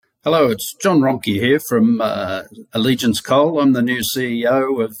Hello, it's John Romke here from Allegiance Coal. I'm the new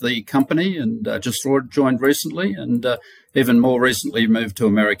CEO of the company and just joined recently and even more recently moved to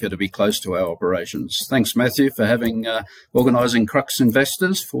America to be close to our operations. Thanks, Matthew, for organising Crux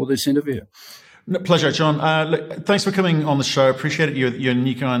Investors for this interview. Pleasure, John. Look, thanks for coming on the show. Appreciate it. You're a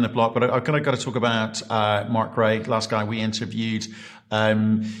new guy on the block, but I've got to talk about Mark Gray, last guy we interviewed.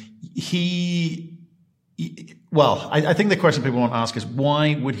 I think the question people want to ask is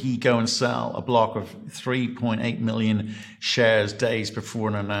why would he go and sell a block of 3.8 million shares days before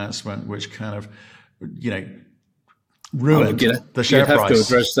an announcement, which kind of, ruined the share price? You have to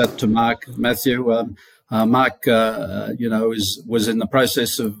address that to Mark, Matthew. Mark, was in the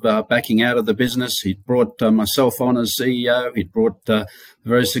process of backing out of the business. He'd brought myself on as CEO. He'd brought a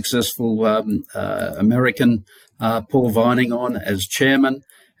very successful American, Paul Vining, on as chairman.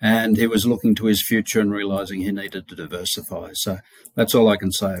 And he was looking to his future and realising he needed to diversify. So that's all I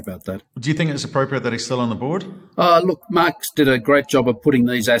can say about that. Do you think it's appropriate that he's still on the board? Look, Mark did a great job of putting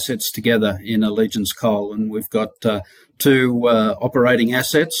these assets together in Allegiance Coal. And we've got two operating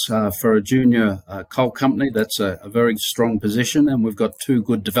assets for a junior coal company. That's a very strong position. And we've got two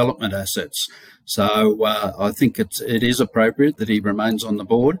good development assets. So I think it is appropriate that he remains on the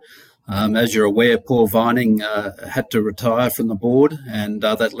board. As you're aware, Paul Vining had to retire from the board and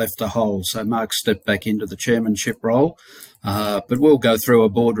that left a hole. So Mark stepped back into the chairmanship role. But we'll go through a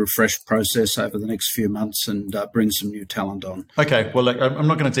board refresh process over the next few months and bring some new talent on. Okay, well, look, I'm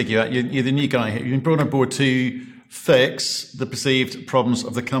not going to take you out. You're the new guy here. You've been brought on board to fix the perceived problems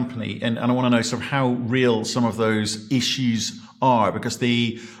of the company. And I want to know sort of how real some of those issues are, because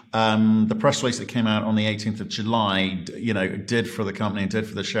the press release that came out on the 18th of July, did for the company and did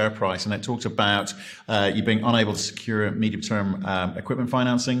for the share price. And it talked about you being unable to secure medium-term equipment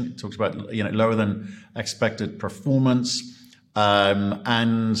financing. It talks about, lower than expected performance.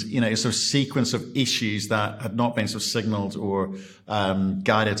 And a sort of sequence of issues that had not been sort of signaled or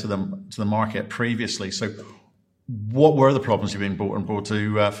guided to the market previously. So what were the problems you've been brought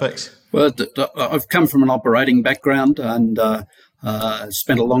to fix? Well, I've come from an operating background and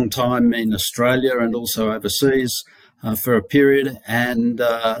spent a long time in Australia and also overseas for a period, and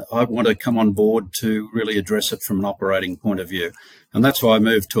I want to come on board to really address it from an operating point of view. And that's why I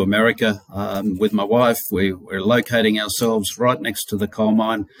moved to America with my wife. We're locating ourselves right next to the coal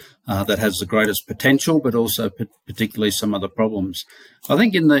mine that has the greatest potential, but also particularly some of the problems. I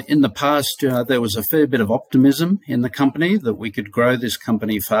think in the past, there was a fair bit of optimism in the company that we could grow this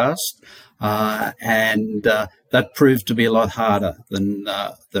company fast, and that proved to be a lot harder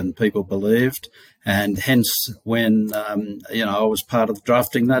than people believed. And hence, when I was part of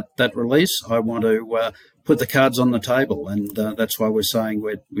drafting that release, I want to put the cards on the table, and that's why we're saying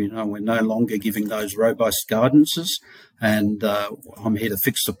we're no longer giving those robust guidances. And I'm here to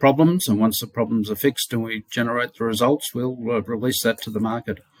fix the problems, and once the problems are fixed and we generate the results, we'll release that to the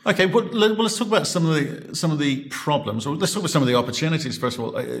market. Okay, well, let's talk about some of the problems, or let's talk about some of the opportunities. First of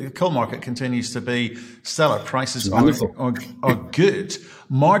all, the coal market continues to be stellar. Prices are good.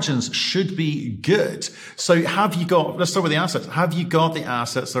 Margins should be good. So let's start with the assets. Have you got the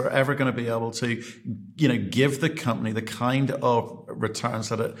assets that are ever going to be able to, give the company the kind of returns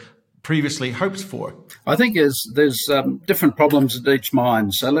that it previously hoped for? I think there's different problems at each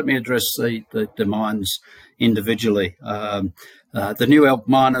mine. So let me address the mines individually. The New Elk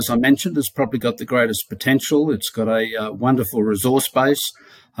mine, as I mentioned, has probably got the greatest potential. It's got a wonderful resource base,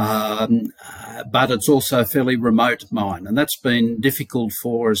 but it's also a fairly remote mine. And that's been difficult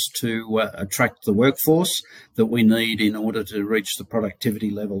for us to attract the workforce that we need in order to reach the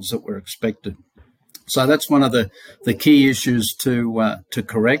productivity levels that we're expected. So that's one of the key issues to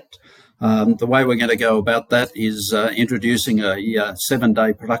correct. The way we're going to go about that is introducing a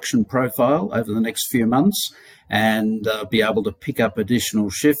 7-day production profile over the next few months and be able to pick up additional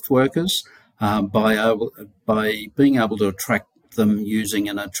shift workers by being able to attract them using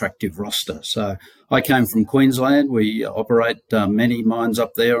an attractive roster. So I came from Queensland. We operate many mines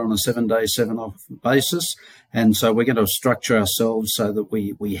up there on a 7-day, 7-off basis. And so we're going to structure ourselves so that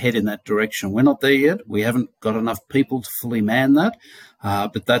we head in that direction. We're not there yet. We haven't got enough people to fully man that.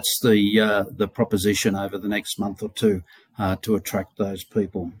 But that's the proposition over the next month or two to attract those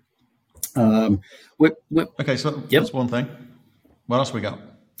people. Okay, so that's one thing. What else we got?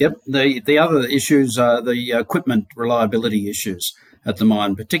 Yep. The other issues are the equipment reliability issues at the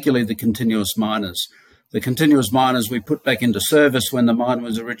mine, particularly the continuous miners. The continuous miners we put back into service when the mine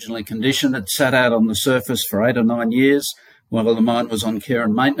was originally conditioned. It sat out on the surface for 8 or 9 years while the mine was on care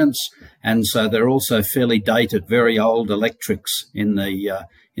and maintenance. And so they're also fairly dated, very old electrics in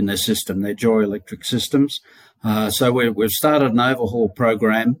their system. They're Joy electric systems. So we've started an overhaul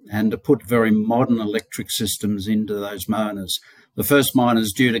program and to put very modern electric systems into those miners. The first miner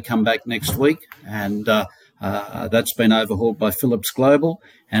is due to come back next week, and that's been overhauled by Philips Global,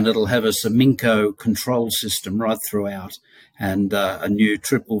 and it'll have a Siminco control system right throughout, and a new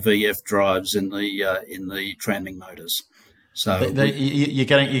triple VF drives in the tranding motors. So you're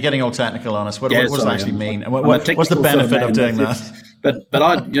getting all technical on us. What does that actually mean? What's the benefit sort of doing that? But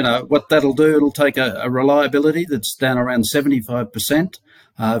what that'll do, it'll take a reliability that's down around 75%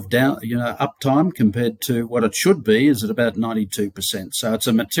 of uptime compared to what it should be is at about 92%. So it's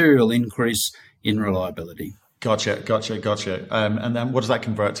a material increase in reliability. Gotcha. And then what does that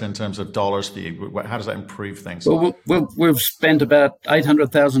convert to in terms of dollars for you? How does that improve things? Well, we've spent about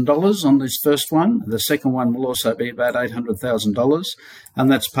 $800,000 on this first one. The second one will also be about $800,000.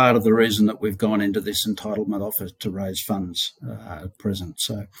 And that's part of the reason that we've gone into this entitlement offer to raise funds at present.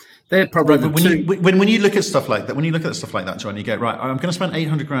 So they're probably when you look at stuff like that, John, you go, right, I'm going to spend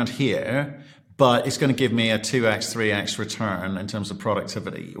 $800,000 here, but it's going to give me a 2x, 3x return in terms of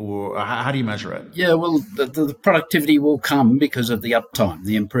productivity, or how do you measure it? Yeah, well, the productivity will come because of the uptime,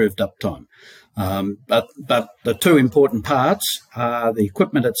 the improved uptime. But the two important parts are the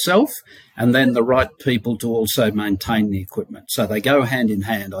equipment itself and then the right people to also maintain the equipment. So they go hand in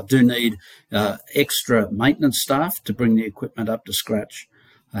hand. I do need extra maintenance staff to bring the equipment up to scratch,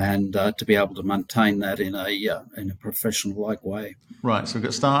 and to be able to maintain that in a professional-like way. Right. So we've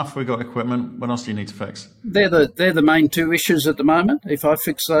got staff, we've got equipment. What else do you need to fix? They're the main two issues at the moment. If I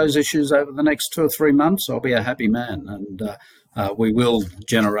fix those issues over the next 2 or 3 months, I'll be a happy man, and we will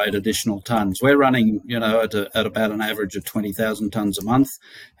generate additional tonnes. We're running, at about an average of 20,000 tonnes a month,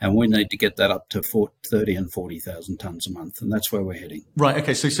 and we need to get that up to 30 and 40,000 tonnes a month, and that's where we're heading. Right.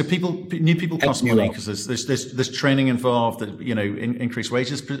 Okay. So new people cost money because there's training involved. That increased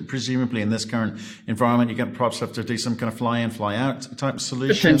wages presumably in this current environment. You perhaps have to do some kind of fly in, fly out type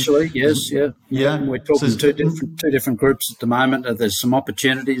solution. Potentially, yes, yeah. We're talking so, two different groups at the moment. There's some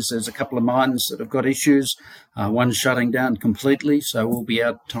opportunities. There's a couple of mines that have got issues. One's shutting down completely, so we'll be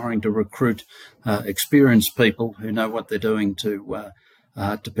out trying to recruit experienced people who know what they're doing to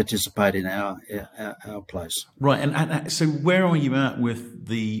participate in our place. Right, and so where are you at with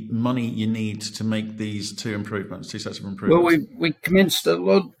the money you need to make these two sets of improvements? Well, we commenced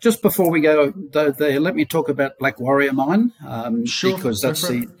just before we go there. Let me talk about Black Warrior Mine, sure, because that's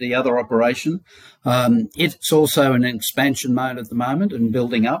the other operation. It's also in expansion mode at the moment and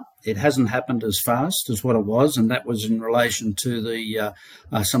building up. It hasn't happened as fast as what it was, and that was in relation to the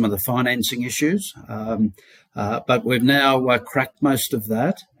some of the financing issues. But we've now cracked most of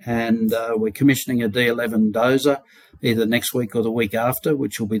that, and we're commissioning a D11 dozer either next week or the week after,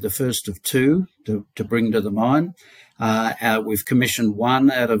 which will be the first of two to bring to the mine. We've commissioned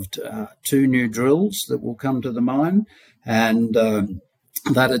one out of 2 new drills that will come to the mine, and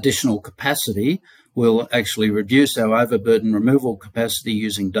that additional capacity will actually reduce our overburden removal capacity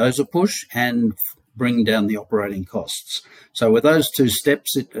using dozer push and bring down the operating costs. So with those 2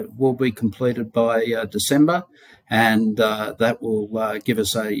 steps, it will be completed by December, and that will give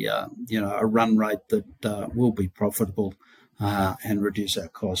us a run rate that will be profitable and reduce our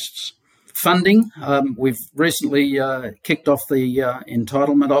costs. Funding, we've recently kicked off the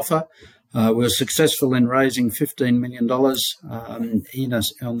entitlement offer. We were successful in raising $15 million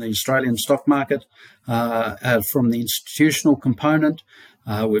on the Australian stock market from the institutional component.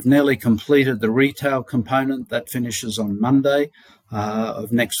 We've nearly completed the retail component. That finishes on Monday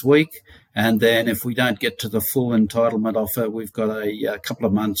of next week. And then if we don't get to the full entitlement offer, we've got a couple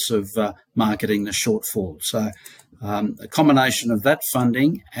of months of marketing the shortfall. So a combination of that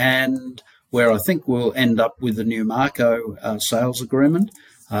funding and where I think we'll end up with the new Marco sales agreement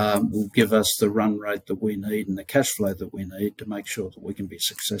will give us the run rate that we need and the cash flow that we need to make sure that we can be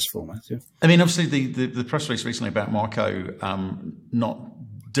successful, Matthew. I mean, obviously, the press release recently about Marco not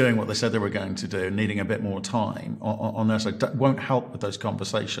doing what they said they were going to do, needing a bit more time on their side, that won't help with those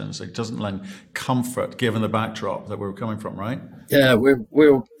conversations. It doesn't lend comfort given the backdrop that we're coming from, right? Yeah, we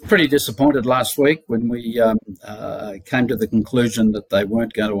were pretty disappointed last week when we came to the conclusion that they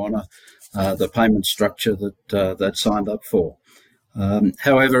weren't going to honour the payment structure that they'd signed up for.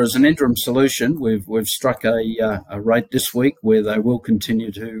 However, as an interim solution, we've struck a rate this week where they will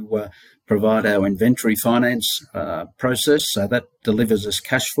continue to provide our inventory finance process, so that delivers us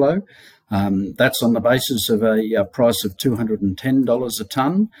cash flow. That's on the basis of a price of $210 a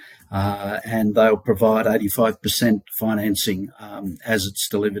tonne, and they'll provide 85% financing as it's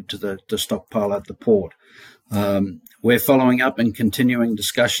delivered to the stockpile at the port. We're following up and continuing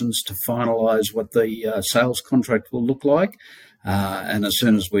discussions to finalise what the sales contract will look like. And as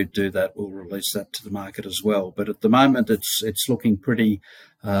soon as we do that, we'll release that to the market as well. But at the moment, it's looking pretty.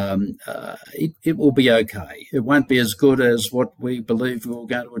 It will be okay. It won't be as good as what we believe we were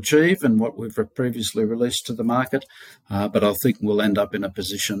going to achieve and what we've previously released to the market. But I think we'll end up in a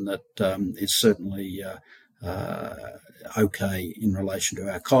position that is certainly okay in relation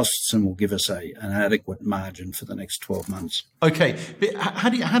to our costs and will give us an adequate margin for the next 12 months. Okay, but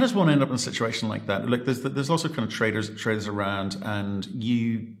how does one end up in a situation like that? Look, there's lots of kind of traders around, and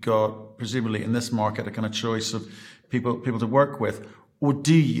you got presumably in this market a kind of choice of people to work with. Or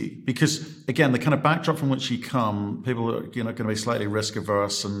do you? Because again, the kind of backdrop from which you come, people are going to be slightly risk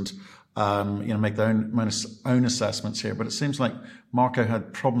averse and make their own assessments here. But it seems like Marco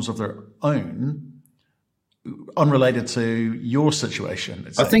had problems of their own, unrelated to your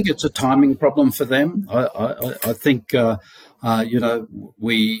situation. I think it's a timing problem for them. I think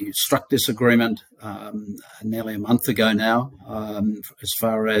we struck this agreement nearly a month ago now, as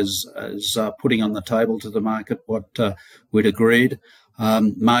far as putting on the table to the market what we'd agreed.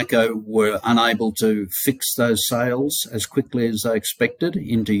 Marco were unable to fix those sales as quickly as they expected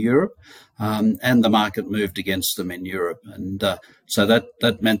into Europe, and the market moved against them in Europe. And so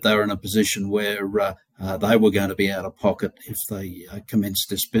that meant they were in a position where they were going to be out of pocket if they commenced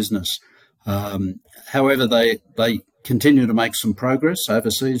this business. However, they continue to make some progress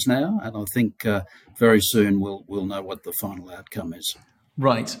overseas now, and I think very soon we'll know what the final outcome is.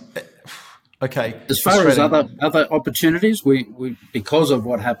 Right. Okay. As far as other opportunities, we because of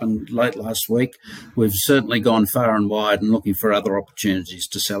what happened late last week, we've certainly gone far and wide and looking for other opportunities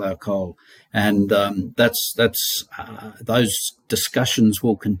to sell our coal, and those discussions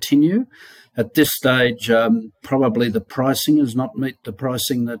will continue. At this stage, probably the pricing has not met the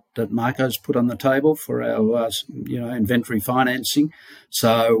pricing that Marco's put on the table for our inventory financing.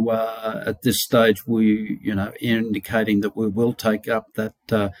 So at this stage, we indicating that we will take up that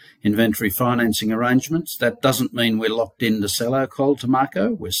inventory financing arrangements. That doesn't mean we're locked in to sell our coal to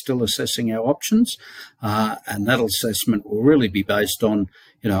Marco. We're still assessing our options, and that assessment will really be based on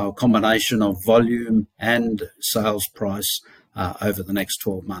a combination of volume and sales price over the next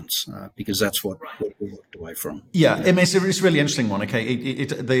 12 months, because that's what we walked away from. Yeah, I mean, it's a really interesting one. Okay,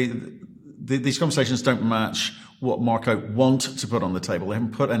 these conversations don't match what Marco want to put on the table. They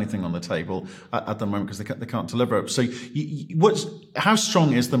haven't put anything on the table at the moment because they can't deliver it. So, how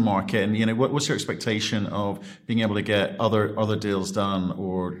strong is the market, and what's your expectation of being able to get other deals done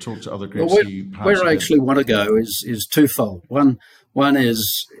or talk to other groups? Well, where I actually want to go is twofold. One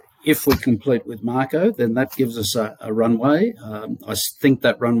is, if we complete with Marco, then that gives us a runway. I think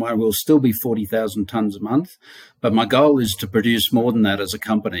that runway will still be 40,000 tonnes a month, but my goal is to produce more than that as a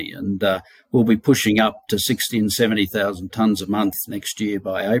company, and we'll be pushing up to 60 and 70,000 tonnes a month next year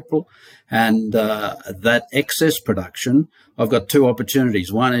by April. And that excess production, I've got two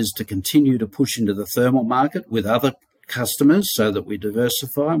opportunities. One is to continue to push into the thermal market with other customers so that we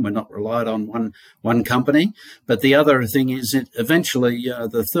diversify and we're not relied on one company. But the other thing is that eventually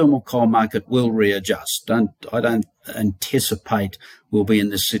the thermal coal market will readjust. I don't anticipate we'll be in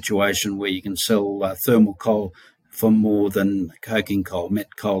this situation where you can sell thermal coal for more than coking coal,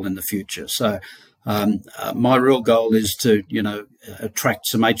 met coal in the future. So my real goal is to, attract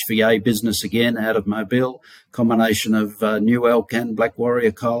some HVA business again out of Mobile, combination of New Elk and Black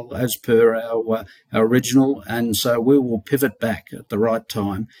Warrior coal as per our original. And so we will pivot back at the right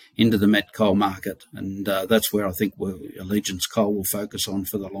time into the met coal market. And that's where I think Allegiance Coal will focus on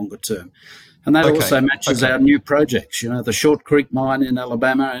for the longer term. And that also matches our new projects, the Short Creek mine in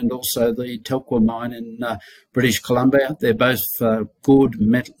Alabama and also the Telkwa mine in British Columbia. They're both good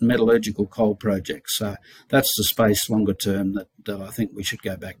metallurgical coal projects. So that's the space longer term that I think we should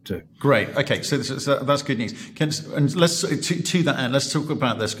go back to. Great. Okay, so that's good news. And let's to that end, let's talk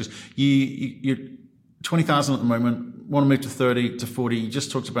about this, because you're 20,000 at the moment, want to move to 30 to 40. You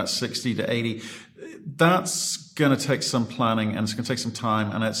just talked about 60 to 80. That's going to take some planning, and it's going to take some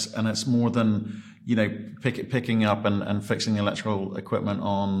time, and it's more than picking up and fixing the electrical equipment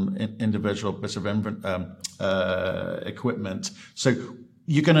on individual bits of equipment. So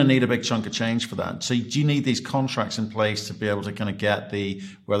you're going to need a big chunk of change for that. So do you need these contracts in place to be able to kind of get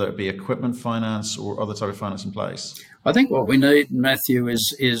whether it be equipment finance or other type of finance in place? I think what we need, Matthew,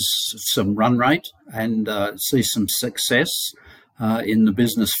 is some run rate and see some success in the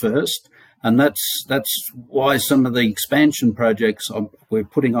business first. And that's why some of the expansion projects we're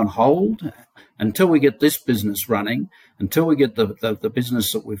putting on hold until we get this business running, until we get the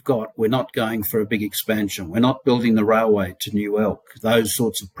business that we've got, we're not going for a big expansion. We're not building the railway to New Elk, those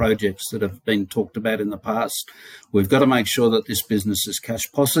sorts of projects that have been talked about in the past. We've got to make sure that this business is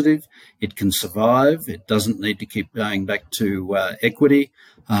cash positive. It can survive. It doesn't need to keep going back to equity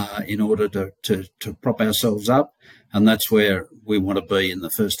in order to prop ourselves up. And that's where we want to be in the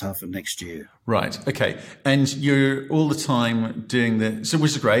first half of next year. Right. Okay. And you're all the time doing which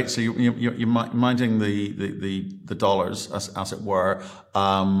is great. So you're minding the dollars, as it were,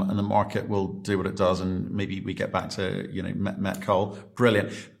 and the market will do what it does, and maybe we get back to met coal.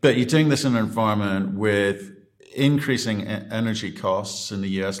 Brilliant. But you're doing this in an environment with increasing energy costs in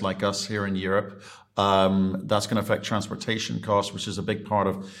the US, like us here in Europe. That's going to affect transportation costs, which is a big part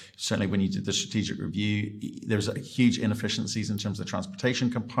of, certainly when you did the strategic review, there's huge inefficiencies in terms of the transportation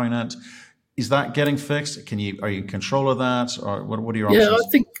component. Is that getting fixed? Are you in control of that, or what are your options?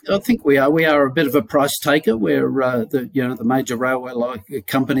 Yeah, I think we are. We are a bit of a price taker, where the major railway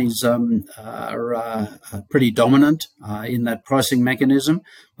companies are pretty dominant in that pricing mechanism.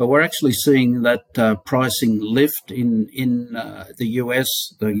 But we're actually seeing that pricing lift in the US.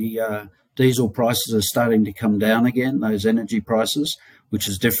 The diesel prices are starting to come down again, those energy prices, which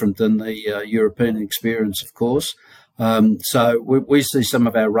is different than the European experience, of course. So we see some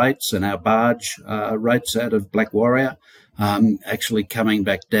of our rates and our barge rates out of Black Warrior actually coming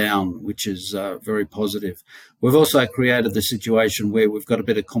back down, which is very positive. We've also created the situation where we've got a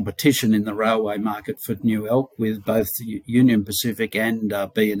bit of competition in the railway market for New Elk, with both Union Pacific and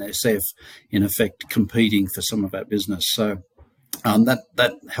BNSF, in effect, competing for some of our business. So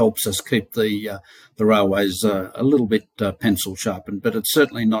that helps us keep the railways a little bit pencil sharpened, but it's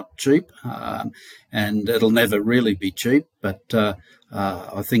certainly not cheap, and it'll never really be cheap. But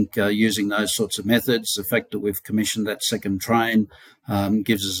I think using those sorts of methods, the fact that we've commissioned that second train,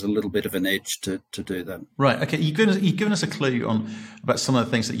 gives us a little bit of an edge to do that. Right. Okay. You've given us a clue about some of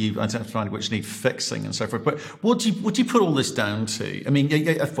the things that you've identified which need fixing and so forth. But what do you put all this down to? I mean,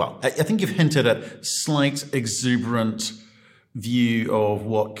 I think you've hinted at slight exuberant view of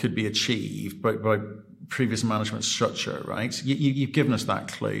what could be achieved by previous management structure, right? You've given us that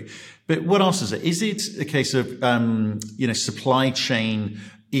clue. But what else is it? Is it a case of, supply chain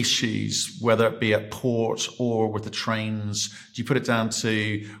issues, whether it be at port or with the trains? Do you put it down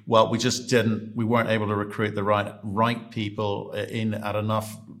to, well, we weren't able to recruit the right people in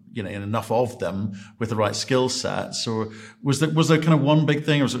enough of them with the right skill sets? Or was there kind of one big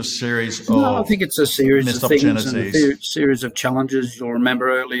thing, or was it a series of No, I think it's a series missed of things and opportunities? a series of challenges. You'll remember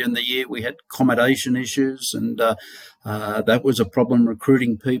earlier in the year we had accommodation issues, and that was a problem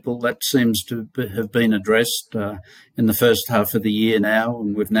recruiting people. That seems to have been addressed in the first half of the year now,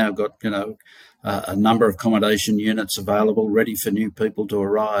 and we've now got a number of accommodation units available, ready for new people to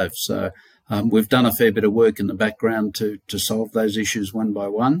arrive. So we've done a fair bit of work in the background to solve those issues one by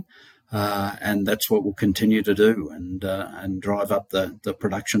one, and that's what we'll continue to do, and drive up the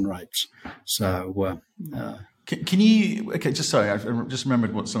production rates. So. Can you? Okay, sorry, I just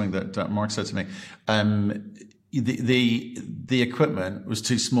remembered something that Mark said to me. The equipment was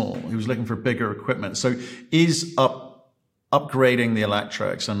too small. He was looking for bigger equipment. So is upgrading the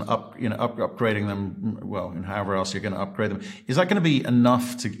electrics and upgrading them, well, and however else you're going to upgrade them, is that going to be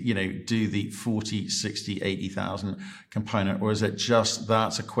enough to do the 40, 60, 80,000 component, or is it just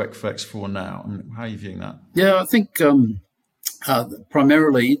that's a quick fix for now? I mean, how are you viewing that? Yeah, I think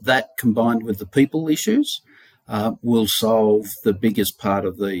primarily that, combined with the people issues, will solve the biggest part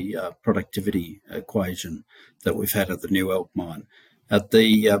of the productivity equation that we've had at the New Elk mine. At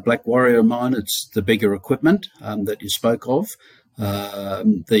the Black Warrior mine, it's the bigger equipment that you spoke of.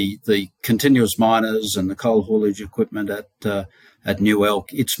 The continuous miners and the coal haulage equipment at New Elk,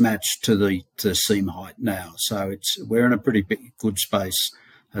 it's matched to the seam height now. So we're in a pretty good space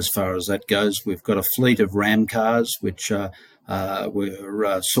as far as that goes. We've got a fleet of ram cars, which were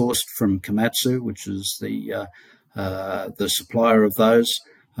sourced from Komatsu, which is the supplier of those.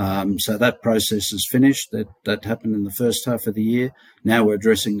 So that process is finished. That happened in the first half of the year. Now we're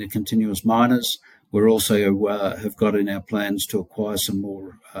addressing the continuous miners. We're also have got in our plans to acquire some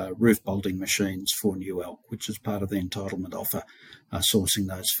more roof bolting machines for New Elk, which is part of the entitlement offer, sourcing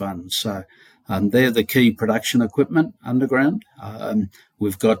those funds. So they're the key production equipment underground.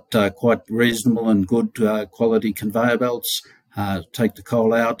 We've got quite reasonable and good quality conveyor belts. Take the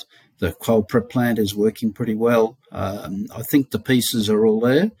coal out. The coal prep plant is working pretty well. I think the pieces are all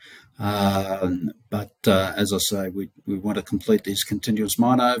there. But as I say, we want to complete these continuous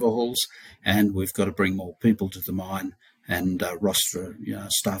mine overhauls, and we've got to bring more people to the mine and roster,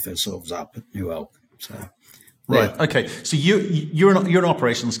 staff ourselves up at New Elk. So Right. Okay. So you're an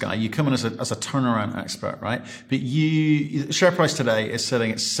operations guy. You come in as a turnaround expert, right? But the share price today is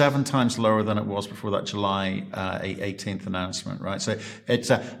sitting at 7 times lower than it was before that July 18th announcement, right? So it's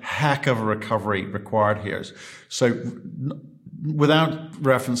a heck of a recovery required here. So without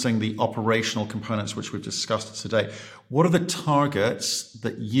referencing the operational components which we've discussed today, what are the targets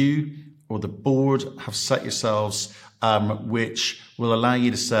that you or the board have set yourselves, which will allow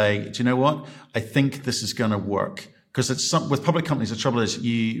you to say, do you know what? I think this is going to work. Because with public companies, the trouble is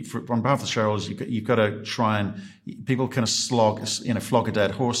on behalf of the shareholders, you've got to try and people kind of flog a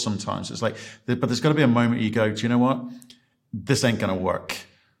dead horse sometimes. It's like, but there's got to be a moment you go, do you know what? This ain't going to work.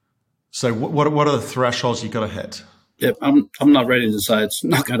 So what are the thresholds you've got to hit? Yeah, I'm not ready to say it's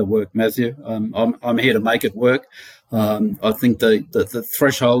not going to work, Matthew. I'm here to make it work. I think the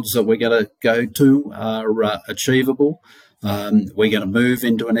thresholds that we're going to go to are achievable. We're going to move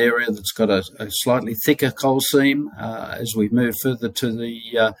into an area that's got a slightly thicker coal seam as we move further to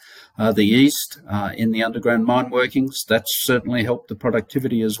the east in the underground mine workings. That's certainly helped the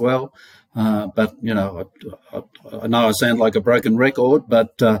productivity as well. But, I know I sound like a broken record,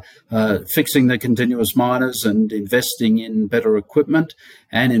 but fixing the continuous miners and investing in better equipment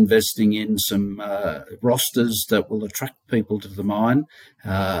and investing in some rosters that will attract people to the mine,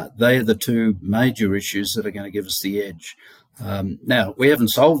 they are the two major issues that are going to give us the edge. Now, we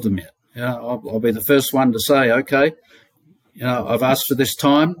haven't solved them yet. I'll be the first one to say, okay, I've asked for this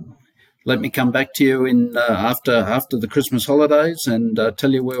time. Let me come back to you in after the Christmas holidays and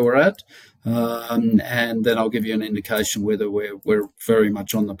tell you where we're at, and then I'll give you an indication whether we're very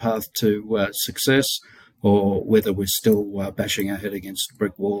much on the path to success or whether we're still bashing our head against a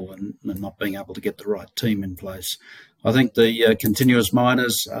brick wall and not being able to get the right team in place. I think the continuous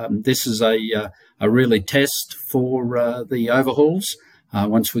miners, this is a really test for the overhauls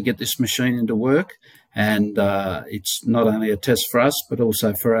once we get this machine into work. And it's not only a test for us, but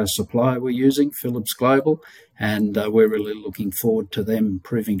also for our supplier we're using, Phillips Global. And we're really looking forward to them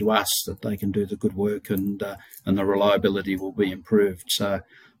proving to us that they can do the good work and the reliability will be improved. So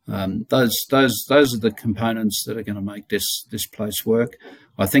those are the components that are going to make this place work.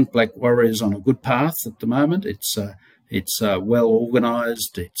 I think Black Warrior is on a good path at the moment. It's well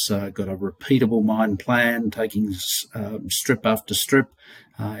organised. It's got a repeatable mine plan, taking strip after strip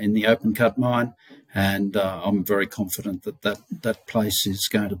in the open cut mine. And I'm very confident that place is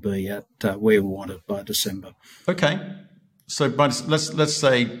going to be at where we want it by December. Okay. So let's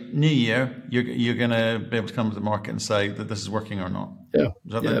say New Year, you're going to be able to come to the market and say that this is working or not. Yeah.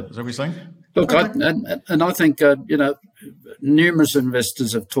 Is that what you're saying? Look, okay. I think, numerous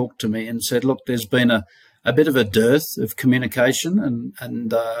investors have talked to me and said, look, there's been a bit of a dearth of communication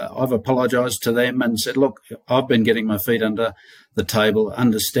and I've apologised to them and said, look, I've been getting my feet under the table,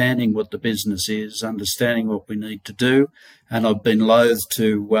 understanding what the business is, understanding what we need to do, and I've been loath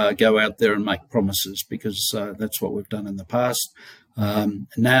to go out there and make promises because that's what we've done in the past.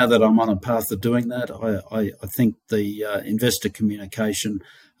 Now that I'm on a path of doing that, I think the investor communication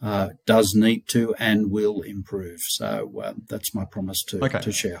does need to and will improve. So that's my promise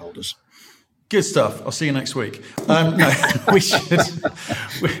to shareholders. Good stuff. I'll see you next week. No, we should.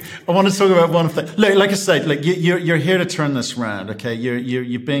 I want to talk about one thing. Look, like I said, you're here to turn this around. Okay,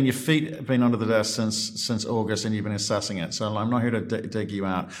 your feet have been under the desk since August, and you've been assessing it. So I'm not here to dig you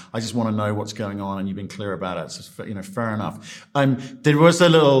out. I just want to know what's going on, and you've been clear about it. So fair enough. There was a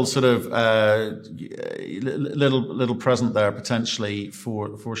little sort of little present there potentially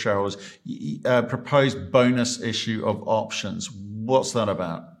for shareholders. Proposed bonus issue of options. What's that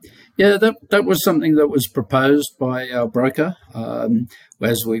about? Yeah, that was something that was proposed by our broker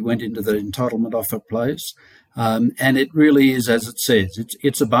as we went into the entitlement offer place. And it really is, as it says,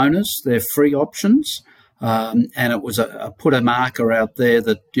 it's a bonus. They're free options. And it was put a marker out there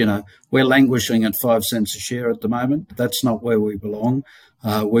that, we're languishing at 5 cents a share at the moment. That's not where we belong.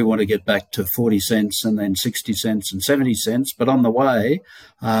 We want to get back to 40 cents and then 60 cents and 70 cents. But on the way,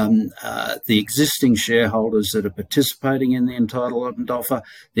 the existing shareholders that are participating in the entitlement offer,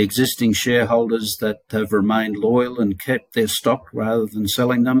 the existing shareholders that have remained loyal and kept their stock rather than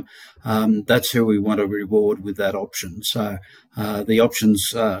selling them, that's who we want to reward with that option. So the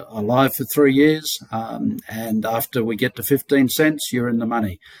options are live for 3 years, and after we get to 15 cents, you're in the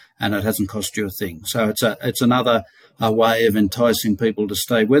money, and it hasn't cost you a thing. So it's another way of enticing people to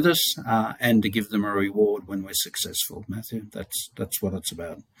stay with us and to give them a reward when we're successful, Matthew. That's what it's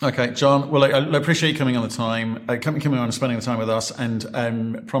about. Okay, John. Well, I appreciate you coming on coming on and spending the time with us,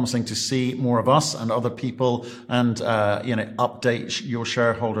 and promising to see more of us and other people, and update your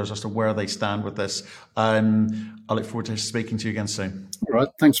shareholders as to where they stand with this. I look forward to speaking to you again soon. All right.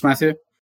 Thanks, Matthew.